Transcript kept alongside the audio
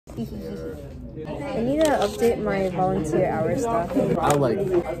I need to update my volunteer hour stuff. I have like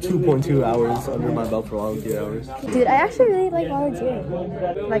 2.2 hours under my belt for volunteer hours. Dude, I actually really like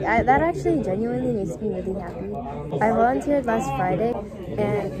volunteering. Like, that actually genuinely makes me really happy. I volunteered last Friday,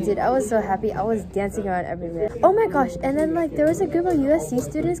 and dude, I was so happy. I was dancing around everywhere. Oh my gosh, and then like there was a group of USC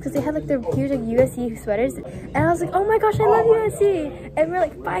students because they had like their huge like USC sweaters, and I was like, oh my gosh, I love USC! And we're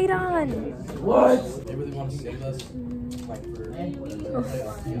like, fight on! What? They really want to save us?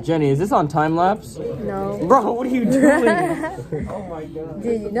 Jenny, is this on time lapse? No. Bro, what are you doing? Oh my god.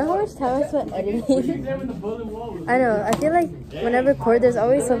 Dude, you know how much time I spent editing? I know, I feel like when I record, there's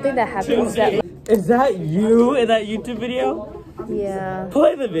always something that happens that... Is that you in that YouTube video? Yeah.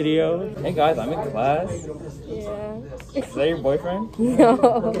 Play the video. Hey guys, I'm in class. Yeah. Is that your boyfriend?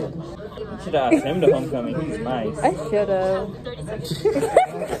 No. You should have asked him to homecoming. He's nice. I should've.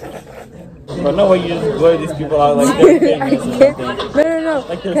 But no way you just blur these people out like they're famous or something. No.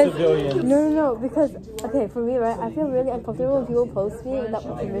 Like they're civilians. No, because, okay, for me, right, I feel really uncomfortable when people post me without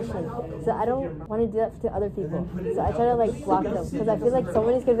my permission. So I don't want to do that to other people. So I try to, like, block them. Because I feel like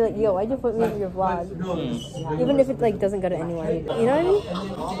somebody's going to be like, yo, why'd you put me in your vlog? Even if it, like, doesn't go to anyone. You know what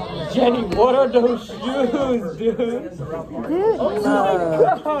I mean? Jenny, what are those shoes, dude? Dude, Oh my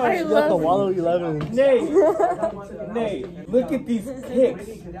god! I love the Wallow 11. Nate, look at these kicks.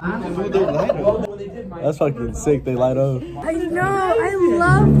 That's fucking sick. They light up. I know, I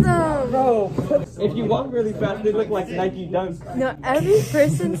love them. Bro, if you walk really fast, they look like Nike Dunks. No, every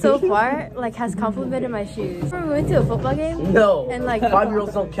person so far like has complimented my shoes. Remember we went to a football game? No. And like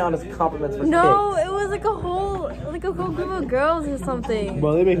 5-year-olds don't count as compliments for no, it was like a whole group of girls or something.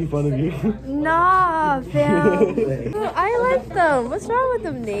 Bro, they making fun of you. Nah, fam. No, I like them. What's wrong with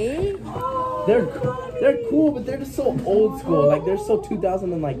them, Nate? They're cool, but they're just so old school. Like they're so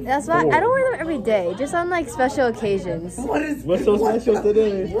 2000 and like. That's why I don't wear them every day. Just on like special occasions. What's so special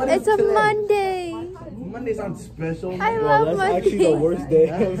today? It's a Monday. Mondays aren't special. I love That's Mondays. actually the worst day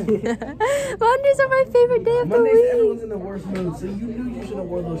ever. Mondays are my favorite day of Mondays, the everyone's week. in the worst mood, so you knew you should have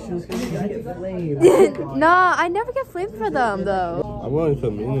worn those shoes because you get flamed. Nah, I never get flamed for them though. I'm going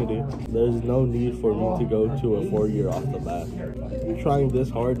community. There's no need for me to go to a 4-year off the bat. Trying this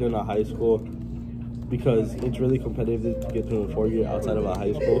hard in a high school because it's really competitive to get to a 4-year outside of a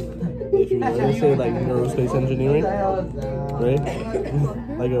high school. If you're gonna say like aerospace engineering, right?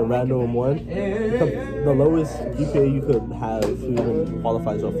 Like a random one, the lowest GPA you could have to even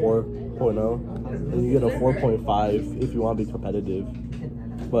qualify is a 4.0, and you get a 4.5 if you want to be competitive.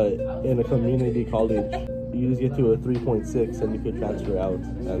 But in a community college, you just get to a 3.6 and you could transfer out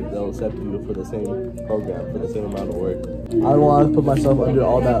and they'll accept you for the same program, for the same amount of work. I don't want to put myself under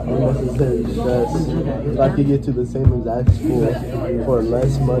all that unnecessary stress so I could get to the same exact school for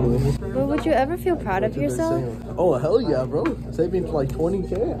less money. But would you ever feel proud of yourself? Oh, hell yeah, bro. Saving like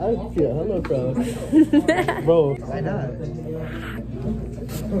 20K? I feel hella proud. Bro. Why not?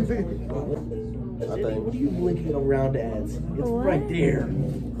 What are you blinking around at? It's What? right there.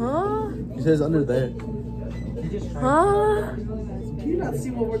 Huh? It says under there. Huh? Do you not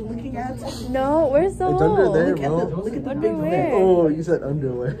see what we're looking at? No, where's the It's hole? under there, Look at bro. the big Underwear. man. Oh, you said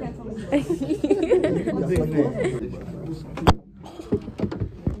underwear. The big man.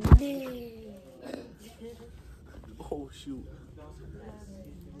 Oh, shoot.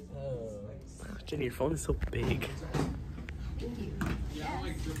 Jenny, your phone is so big.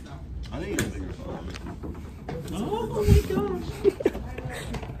 I think it's a bigger phone. Oh my gosh.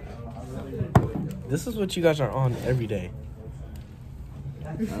 This is what you guys are on every day.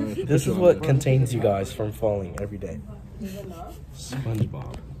 This is what contains you guys from falling every day.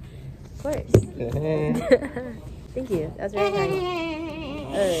 SpongeBob. Of course. Thank you. That was very kind.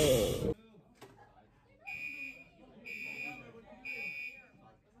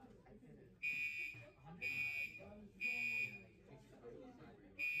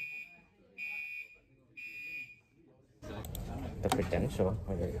 The credential.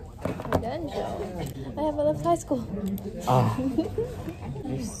 Credential. I have left high school. Ah,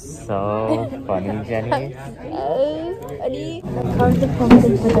 you're so funny, Jenny. Funny. I carved the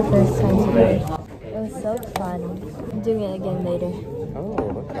pumpkin for the first time today. It was so fun. I'm doing it again later. Oh,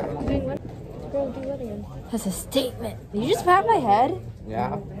 okay. Bro, do what again? That's a statement. Did you just pat my head?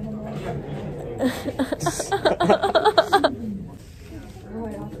 Yeah.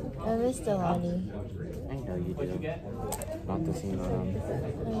 I miss Delani. I know you do. Not the same one.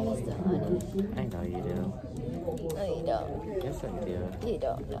 I miss Delani. I know you do. No, you don't. Yes, I do. You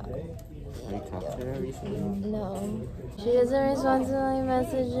don't know. Have you talked to her recently? No. She doesn't respond to my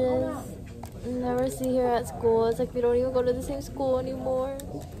messages. Never see her at school. It's like we don't even go to the same school anymore.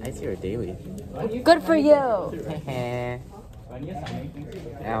 I see her daily. Good for you.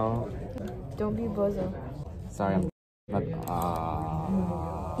 Ow. Don't be bozo. Sorry, I'm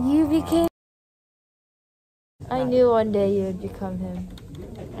not. You became. I knew one day you would become him.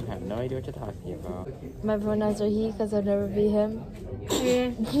 I have no idea what you're talking about. My pronouns are he because I'll never be him.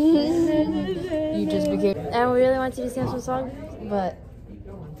 You just became. And we really wanted to do Samsung song, but.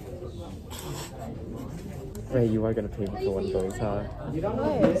 Ray, you are gonna pay me for one of those, huh? Of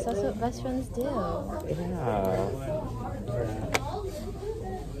course, that's what best friends do. Yeah.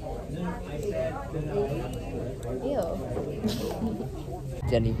 Ew.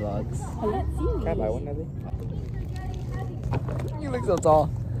 Jenny vlogs. Let's see. Can I buy one, Nelly? You look so tall.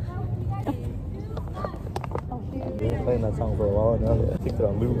 We've been playing that song for a while now. I think they're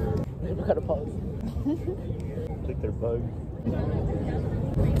on loop. We gotta pause. I think they're bugged.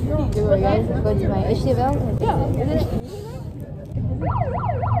 Do we guys go to my HTML?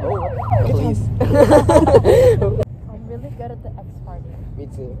 Please. I'm really good at the X party. Me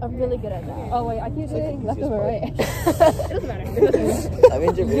too. I'm really good at that. Oh wait, I keep saying left over right. It doesn't matter. I'm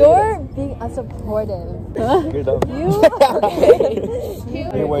injured. You're being unsupportive. You're dumb. You? Okay.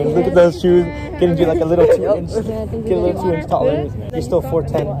 Anyway, look at those shoes. Getting you like a little 2-inch. Get a little 2-inch taller. You're still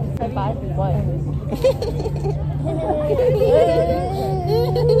 4'10". 5'1".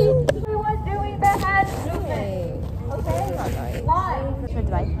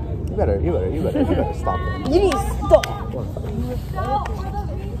 You better stop it. You need to stop.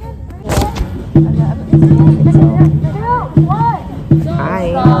 Hi.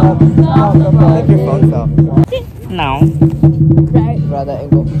 Like your phone fell. No. Right. Rather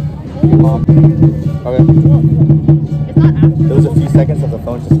angle. Mom. Okay. There was a few seconds of the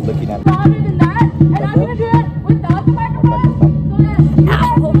phone just looking at me. Other than that, and I'm gonna do it without the microphone.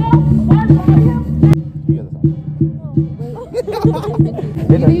 So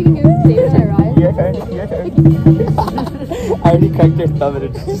that You can give Dana a ride. Your turn. I already cracked your thumb and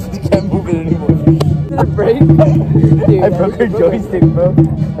it just can't move it anymore. The break. I broke her joystick, bro.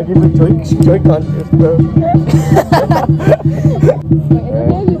 I gave her Joy-Con first, bro.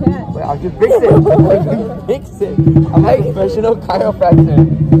 Wait, I'll just fix it. I'm a professional chiropractor.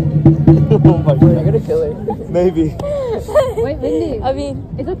 Oh my god. I'm gonna kill her. Maybe. Wait, Mindy. I mean,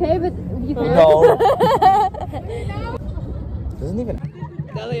 It's okay, but you can't. No. Doesn't even.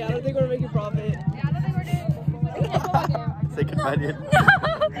 Nelly, I don't think we're making profit. Yeah, I don't think we're doing. Say goodbye, dude.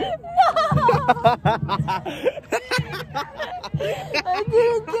 I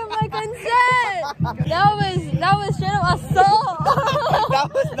didn't give my consent. That was straight up assault. That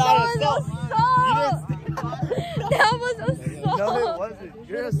was not assault. That was assault. No, it wasn't.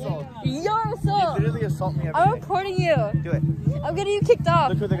 You're assault. You're You assault. literally assault me every I'm day. reporting you. Do it. I'm getting you kicked off.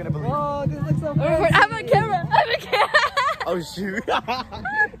 Look who they're gonna believe. Oh, this looks so I have a camera. I have a camera. Oh shoot. Tony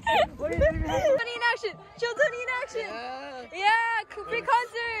in action. Chill Tony in action. Yeah, free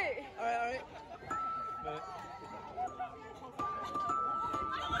concert. Alright.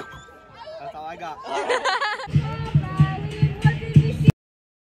 That's all I got.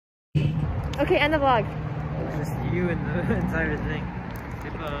 Okay, end the vlog. It's just you and the entire thing.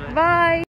 Goodbye. Bye.